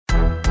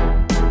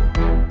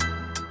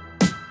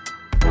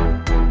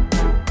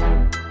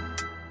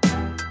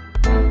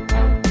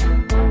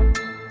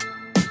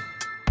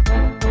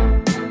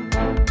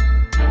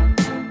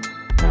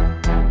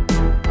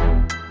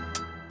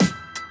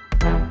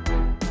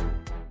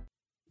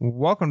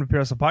Welcome to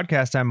Pure Hustle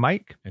Podcast. I'm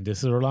Mike. And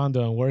this is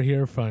Orlando, and we're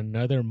here for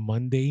another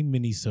Monday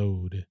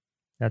mini-sode.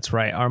 That's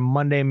right. Our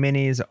Monday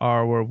minis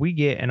are where we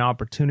get an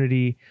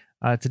opportunity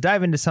to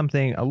dive into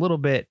something a little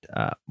bit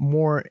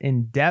more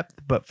in depth,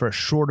 but for a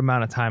short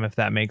amount of time, if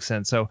that makes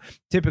sense. So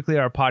typically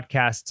our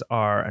podcasts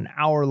are an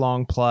hour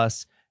long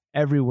plus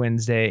every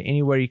Wednesday,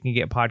 anywhere you can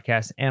get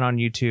podcasts and on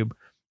YouTube.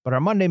 But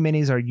our Monday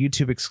minis are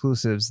YouTube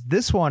exclusives.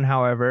 This one,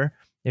 however,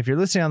 if you're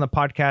listening on the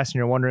podcast and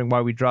you're wondering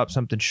why we drop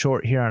something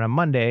short here on a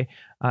Monday,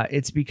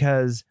 it's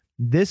because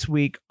this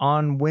week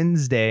on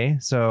Wednesday,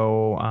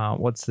 so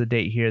what's the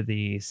date here?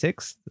 The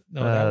 6th?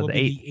 No, that will the be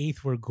 8th. the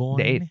 8th we're going.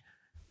 The 8th.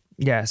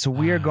 Yeah, so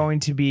we are going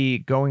to be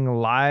going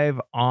live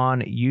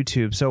on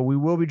YouTube. So we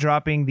will be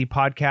dropping the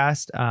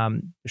podcast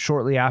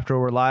shortly after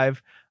we're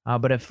live.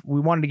 But if we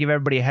wanted to give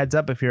everybody a heads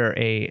up, if you're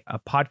a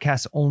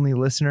podcast only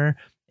listener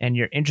and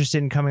you're interested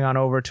in coming on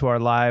over to our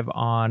live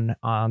on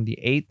the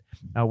 8th,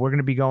 we're going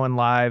to be going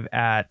live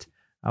at,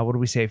 what do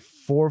we say,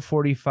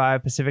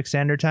 4:45 Pacific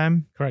Standard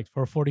Time? Correct,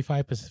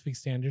 4:45 Pacific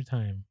Standard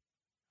Time.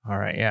 All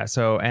right, yeah.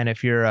 So, and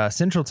if you're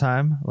Central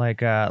Time,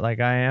 like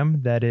I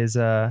am, that is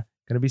going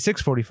to be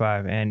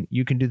 6:45, and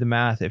you can do the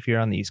math if you're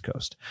on the East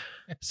Coast.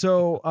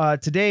 So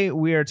today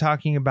we are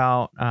talking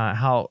about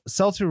how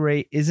sell-through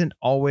rate isn't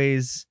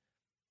always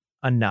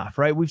enough,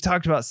 right? We've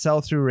talked about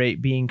sell-through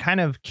rate being kind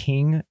of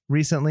king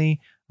recently,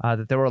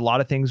 that there were a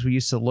lot of things we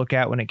used to look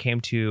at when it came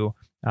to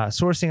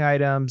sourcing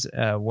items,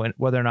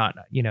 whether or not,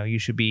 you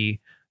should be,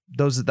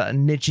 those are the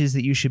niches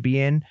that you should be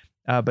in.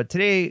 But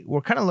today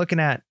we're kind of looking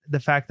at the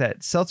fact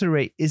that sell-through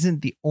rate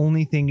isn't the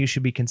only thing you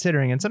should be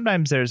considering. And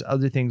sometimes there's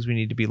other things we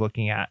need to be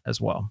looking at as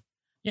well.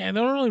 Yeah, and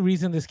the only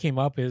reason this came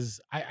up is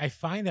I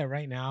find that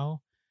right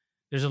now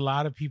there's a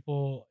lot of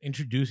people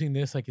introducing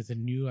this like it's a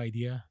new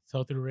idea,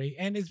 sell-through rate,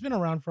 and it's been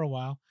around for a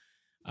while.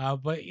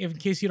 But in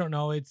case you don't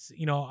know, it's,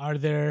 are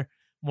there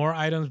more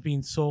items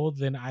being sold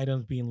than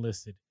items being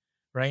listed,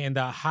 right? And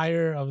the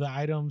higher of the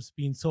items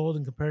being sold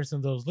in comparison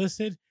to those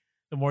listed,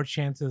 the more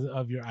chances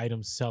of your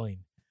items selling.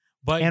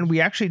 And we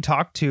actually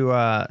talked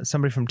to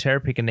somebody from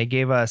Terapeak, and they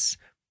gave us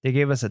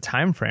a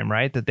time frame,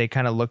 right? That they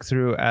kind of look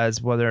through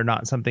as whether or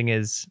not something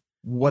is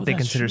what they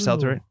consider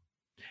sell-through rate.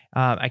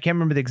 I can't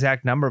remember the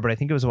exact number, but I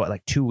think it was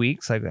like 2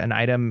 weeks, like an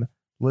item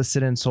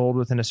listed and sold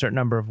within a certain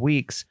number of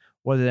weeks,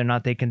 whether or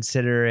not they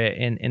consider it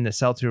in the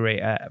sell-through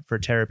rate for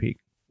Terapeak.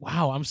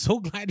 Wow, I'm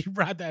so glad you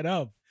brought that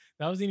up.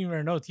 That wasn't even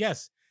our notes.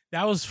 Yes,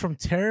 that was from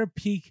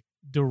Terapeak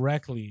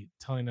directly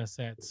telling us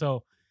that.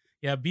 So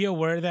yeah, be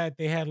aware that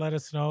they had let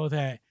us know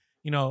that,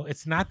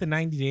 it's not the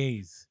 90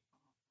 days,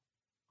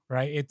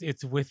 right?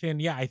 It's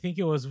within, I think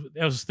it was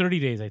 30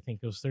 days. I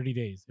think it was 30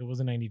 days. It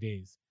wasn't 90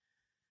 days.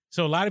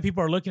 So a lot of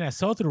people are looking at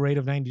sell-through rate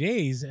of 90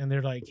 days and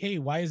they're like, hey,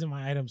 why isn't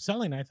my item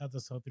selling? I thought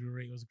the sell-through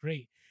rate was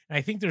great. And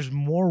I think there's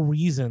more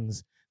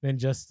reasons than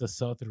just the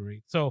sell-through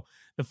rate. So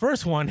the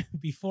first one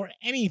before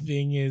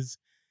anything is,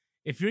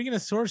 if you're going to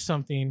source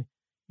something,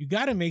 you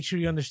got to make sure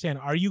you understand,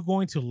 are you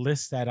going to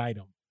list that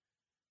item,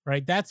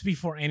 right? That's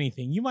before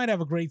anything. You might have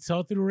a great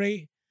sell-through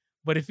rate,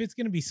 but if it's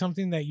going to be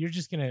something that you're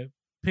just going to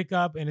pick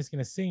up and it's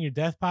going to sit in your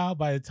death pile,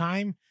 by the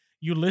time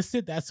you list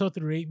it, that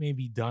sell-through rate may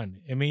be done.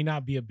 It may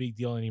not be a big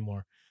deal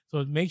anymore.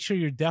 So make sure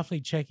you're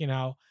definitely checking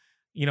out,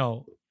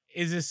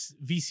 is this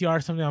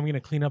VCR something I'm going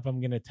to clean up,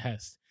 I'm going to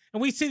test?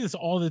 And we say this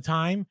all the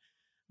time,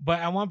 but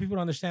I want people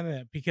to understand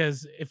that,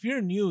 because if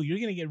you're new, you're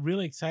going to get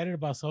really excited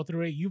about sell-through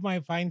rate. You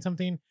might find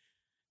something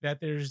that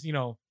there's,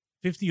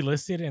 50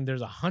 listed and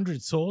there's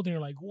 100 sold, and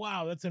you're like,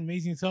 wow, that's an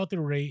amazing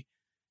sell-through rate.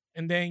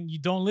 And then you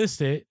don't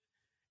list it.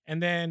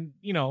 And then,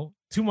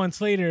 2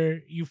 months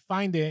later, you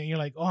find it and you're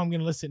like, oh, I'm going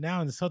to list it now.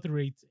 And the sell-through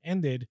rate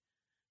ended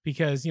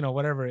because,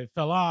 whatever, it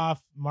fell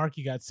off,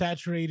 market got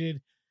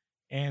saturated.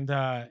 And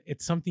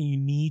it's something you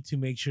need to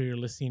make sure you're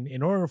listing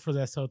in order for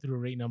that sell-through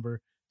rate number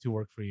to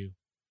work for you.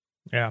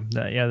 Yeah,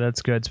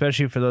 that's good,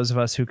 especially for those of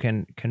us who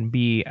can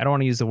be, I don't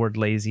want to use the word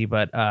lazy,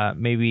 but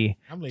maybe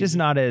just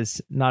not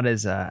as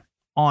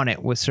on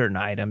it with certain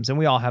items. And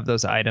we all have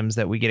those items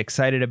that we get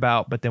excited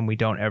about, but then we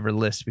don't ever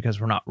list because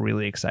we're not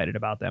really excited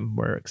about them.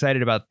 We're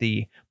excited about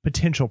the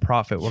potential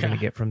profit we're going to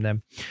get from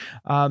them.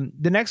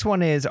 The next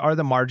one is, are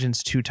the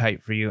margins too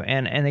tight for you?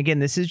 And again,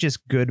 this is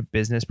just good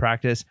business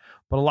practice,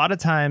 but a lot of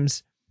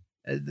times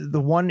the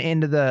one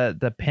end of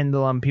the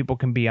pendulum people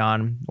can be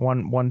on,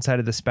 one side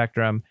of the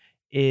spectrum,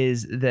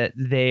 is that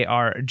they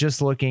are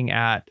just looking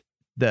at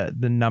the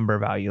number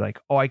value. Like,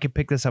 oh, I could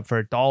pick this up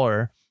for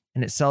 $1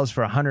 and it sells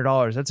for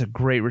 $100. That's a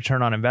great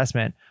return on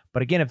investment.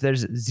 But again, if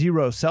there's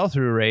zero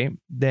sell-through rate,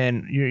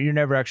 then you're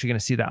never actually going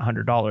to see that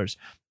 $100.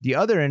 The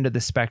other end of the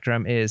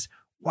spectrum is,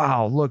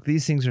 wow, look,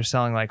 these things are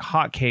selling like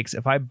hotcakes.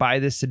 If I buy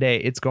this today,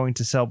 it's going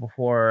to sell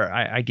before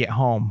I get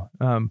home.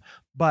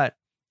 But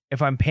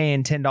if I'm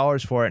paying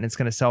 $10 for it and it's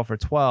going to sell for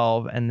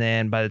 $12, and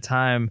then by the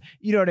time,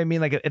 you know what I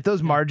mean? Like if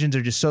those margins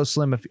are just so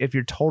slim, if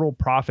your total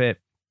profit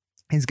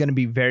is going to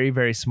be very,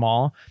 very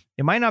small,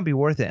 it might not be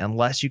worth it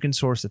unless you can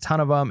source a ton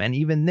of them. And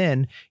even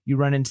then you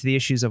run into the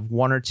issues of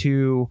one or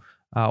two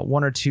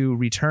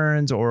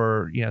returns,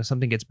 or,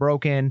 something gets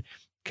broken.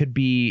 Could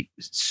be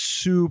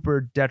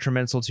super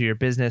detrimental to your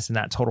business and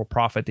that total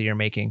profit that you're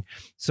making.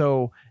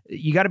 So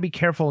you got to be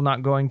careful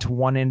not going to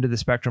one end of the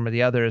spectrum or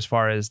the other as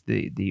far as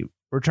the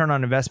return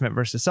on investment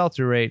versus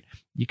sell-through rate.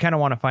 You kind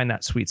of want to find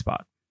that sweet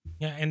spot.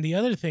 Yeah, and the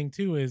other thing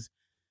too is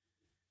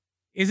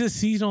it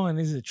seasonal and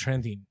is it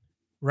trending?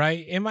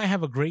 Right? It might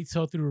have a great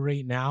sell-through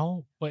rate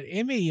now, but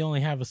it may only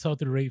have a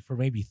sell-through rate for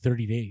maybe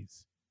 30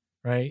 days,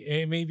 right?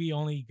 It may be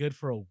only good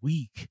for a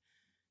week.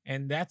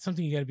 And that's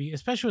something you got to be,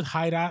 especially with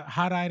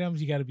hot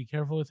items, you got to be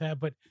careful with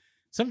that. But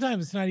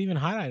sometimes it's not even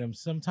hot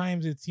items.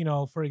 Sometimes it's,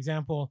 for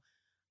example,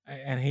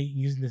 and I hate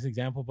using this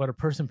example, but a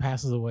person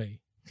passes away.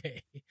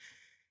 Okay.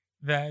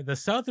 The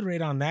sell-through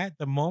rate on that,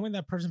 the moment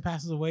that person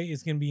passes away,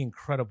 is going to be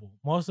incredible.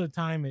 Most of the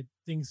time,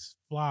 things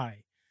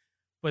fly.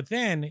 But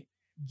then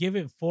give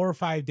it 4 or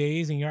 5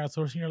 days and you're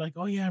outsourcing, you're like,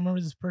 oh yeah, I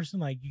remember this person.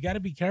 Like, you got to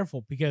be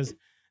careful because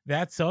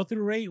that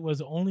sell-through rate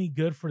was only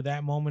good for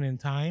that moment in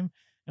time.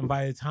 And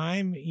by the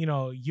time,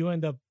 you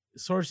end up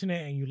sourcing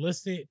it and you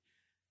list it,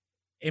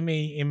 it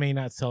may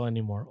not sell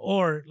anymore.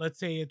 Or let's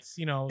say it's,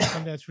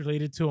 something that's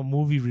related to a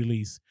movie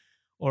release,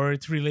 or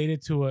it's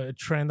related to a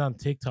trend on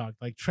TikTok.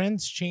 Like,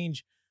 trends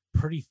change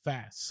pretty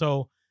fast.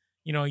 So,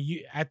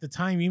 you at the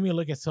time you may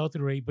look at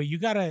sell-through rate, but you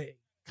got to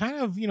kind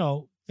of,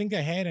 think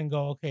ahead and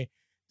go, okay,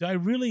 do I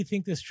really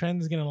think this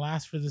trend is going to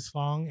last for this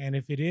long? And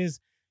if it is,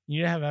 you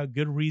need to have a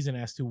good reason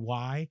as to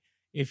why,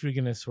 if you're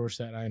going to source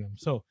that item.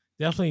 So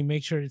definitely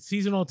make sure it's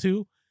seasonal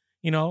too.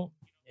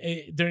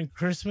 During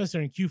Christmas,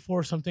 during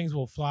Q4, some things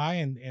will fly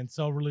and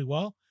sell really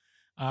well.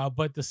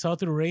 But the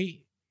sell-through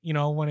rate,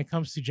 when it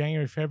comes to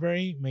January,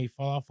 February, may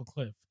fall off a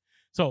cliff.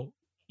 So,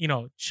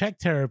 check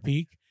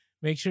Terapeak.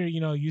 Make sure,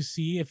 you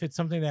see if it's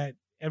something that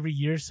every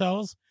year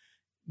sells.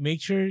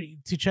 Make sure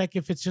to check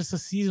if it's just a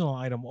seasonal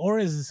item, or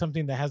is it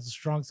something that has a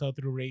strong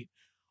sell-through rate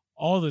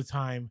all the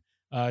time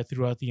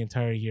throughout the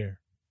entire year.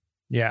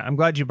 Yeah, I'm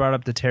glad you brought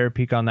up the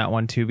Terapeak on that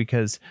one too,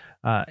 because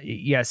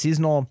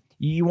seasonal,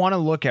 you want to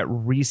look at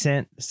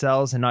recent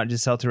sales and not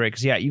just sell-through rate.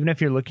 Because even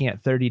if you're looking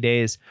at 30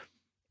 days,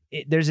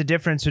 there's a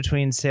difference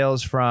between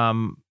sales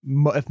from,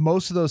 if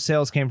most of those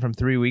sales came from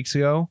 3 weeks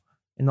ago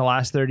in the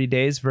last 30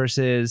 days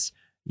versus,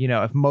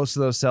 if most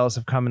of those sales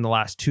have come in the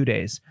last 2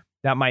 days.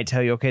 That might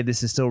tell you, okay,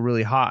 this is still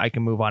really hot, I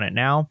can move on it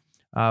now.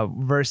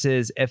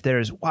 Versus if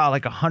there's,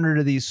 like 100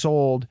 of these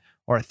sold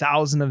or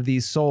 1,000 of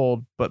these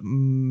sold, but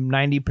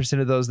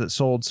 90% of those that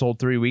sold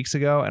 3 weeks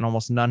ago and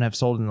almost none have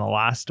sold in the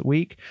last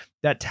week,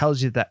 that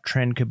tells you that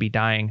trend could be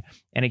dying.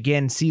 And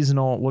again,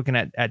 seasonal, looking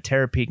at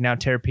Terapeak, now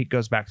Terapeak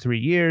goes back 3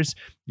 years,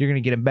 you're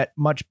going to get a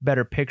much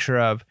better picture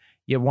of,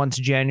 once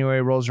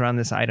January rolls around,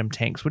 this item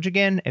tanks, which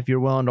again, if you're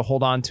willing to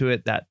hold on to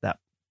it, that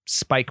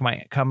spike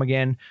might come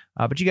again,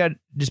 but you got to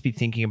just be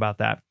thinking about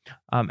that.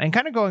 And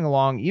kind of going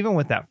along, even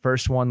with that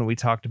first one that we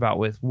talked about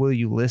with, will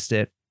you list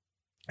it?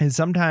 And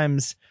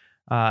sometimes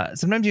you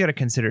got to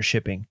consider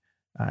shipping,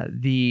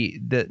 the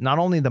not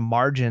only the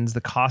margins,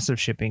 the cost of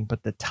shipping,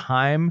 but the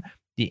time,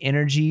 the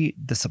energy,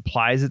 the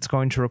supplies it's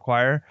going to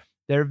require.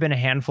 There have been a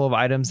handful of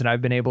items that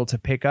I've been able to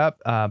pick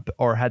up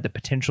or had the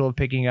potential of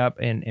picking up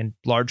in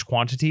large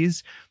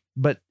quantities.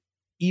 But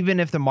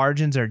even if the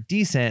margins are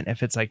decent,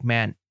 if it's like,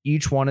 man,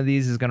 each one of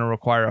these is going to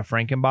require a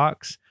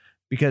Frankenbox,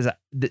 because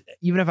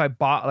even if I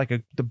bought like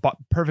the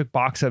perfect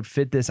box that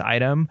fit this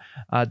item,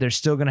 there's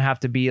still going to have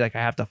to be like, I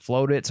have to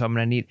float it. So I'm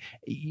going to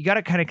you got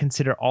to kind of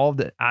consider all of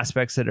the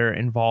aspects that are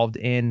involved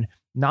in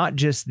not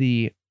just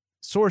the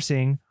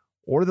sourcing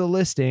or the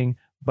listing,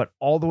 but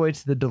all the way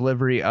to the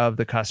delivery of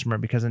the customer,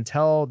 because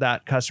until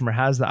that customer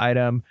has the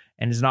item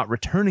and is not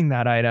returning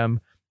that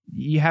item,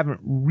 you haven't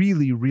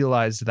really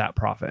realized that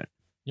profit.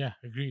 Yeah,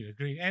 agreed.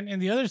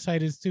 And the other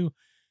side is too,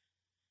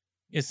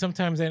 is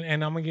sometimes,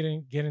 and I'm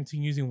gonna get into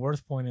using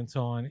WorthPoint and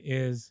so on,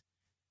 is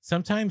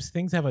sometimes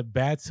things have a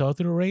bad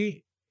sell-through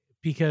rate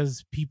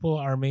because people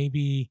are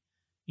maybe,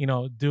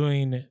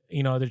 doing,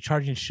 they're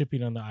charging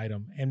shipping on the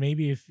item. And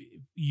maybe if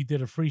you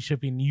did a free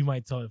shipping, you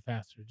might sell it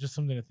faster. Just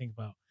something to think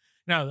about.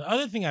 Now, the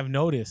other thing I've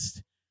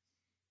noticed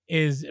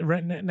is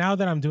now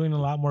that I'm doing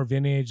a lot more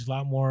vintage, a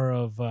lot more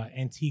of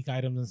antique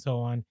items and so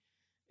on,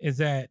 is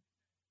that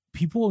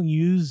people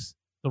use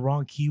the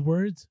wrong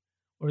keywords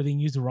or they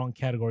use the wrong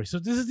category. So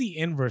this is the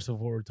inverse of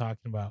what we're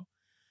talking about,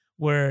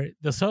 where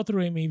the sell-through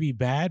rate may be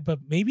bad, but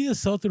maybe the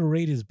sell-through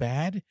rate is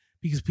bad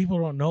because people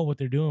don't know what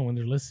they're doing when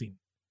they're listing,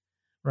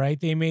 right?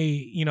 They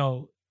may,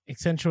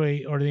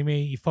 accentuate, or they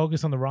may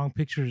focus on the wrong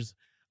pictures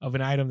of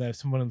an item that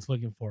someone's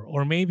looking for.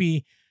 Or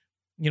maybe,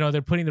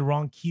 they're putting the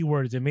wrong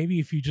keywords. And maybe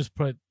if you just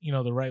put,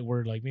 the right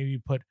word, like maybe you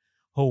put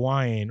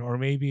Hawaiian, or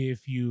maybe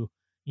if you,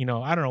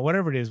 I don't know,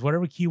 whatever it is,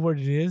 whatever keyword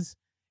it is,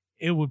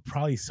 it would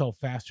probably sell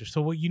faster.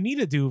 So what you need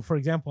to do, for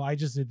example, I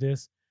just did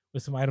this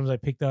with some items I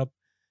picked up.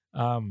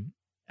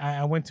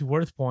 I went to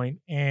WorthPoint,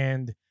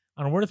 and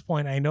on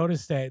WorthPoint, I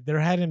noticed that there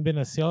hadn't been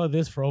a sale of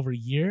this for over a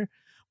year,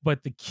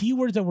 but the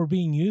keywords that were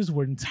being used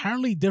were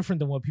entirely different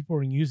than what people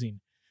were using.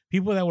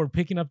 People that were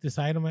picking up this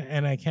item,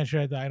 and I can't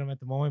share the item at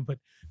the moment, but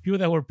people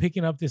that were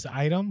picking up this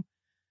item,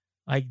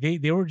 like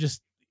they were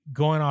just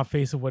going off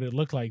face of what it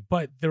looked like.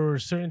 But there were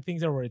certain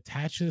things that were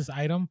attached to this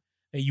item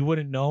that you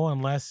wouldn't know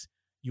unless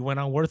you went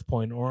on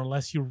WorthPoint or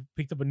unless you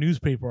picked up a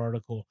newspaper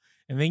article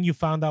and then you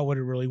found out what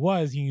it really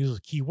was. You use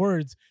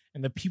keywords,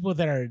 and the people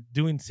that are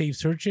doing safe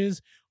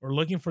searches or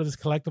looking for this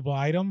collectible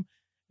item,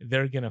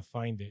 they're gonna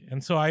find it.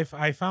 And so I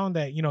found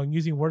that, you know,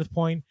 using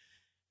WorthPoint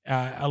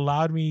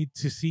allowed me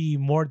to see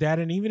more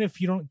data. And even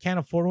if you can't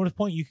afford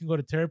WorthPoint, you can go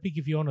to Terapeak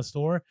if you own a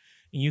store,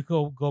 and you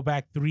go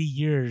back 3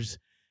 years.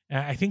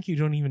 I think you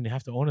don't even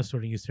have to own a store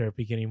to use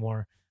Terapeak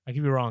anymore. I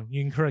could be wrong.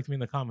 You can correct me in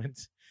the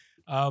comments.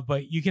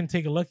 But you can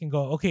take a look and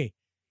go, okay,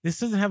 this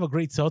doesn't have a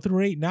great sell-through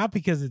rate, not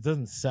because it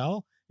doesn't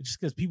sell, it's just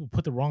because people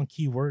put the wrong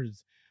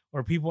keywords,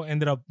 or people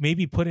ended up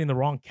maybe putting in the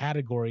wrong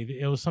category.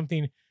 It was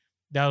something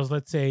that was,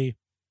 let's say,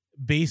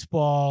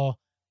 baseball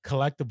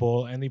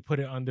collectible, and they put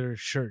it under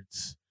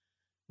shirts,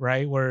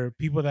 right? Where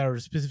people that are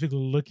specifically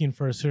looking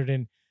for a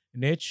certain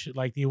niche,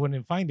 like, they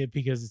wouldn't find it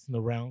because it's in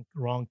the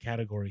wrong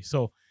category.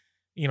 So,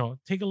 you know,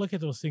 take a look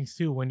at those things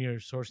too when you're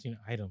sourcing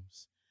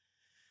items.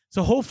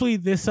 So hopefully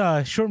this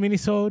short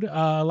minisode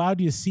allowed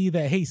you to see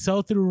that, hey,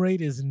 sell-through rate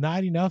is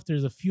not enough.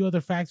 There's a few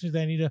other factors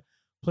that need to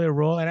play a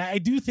role. And I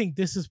do think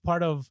this is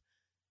part of,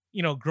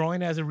 you know,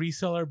 growing as a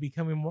reseller,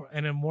 becoming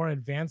a more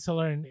advanced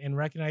seller, and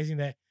recognizing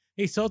that,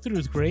 hey, sell-through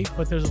is great,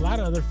 but there's a lot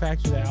of other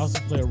factors that also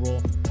play a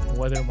role in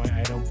whether my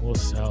item will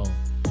sell.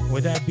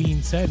 With that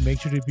being said,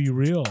 make sure to be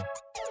real,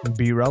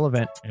 be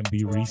relevant, and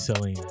be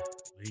reselling.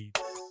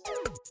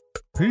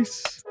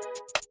 Peace.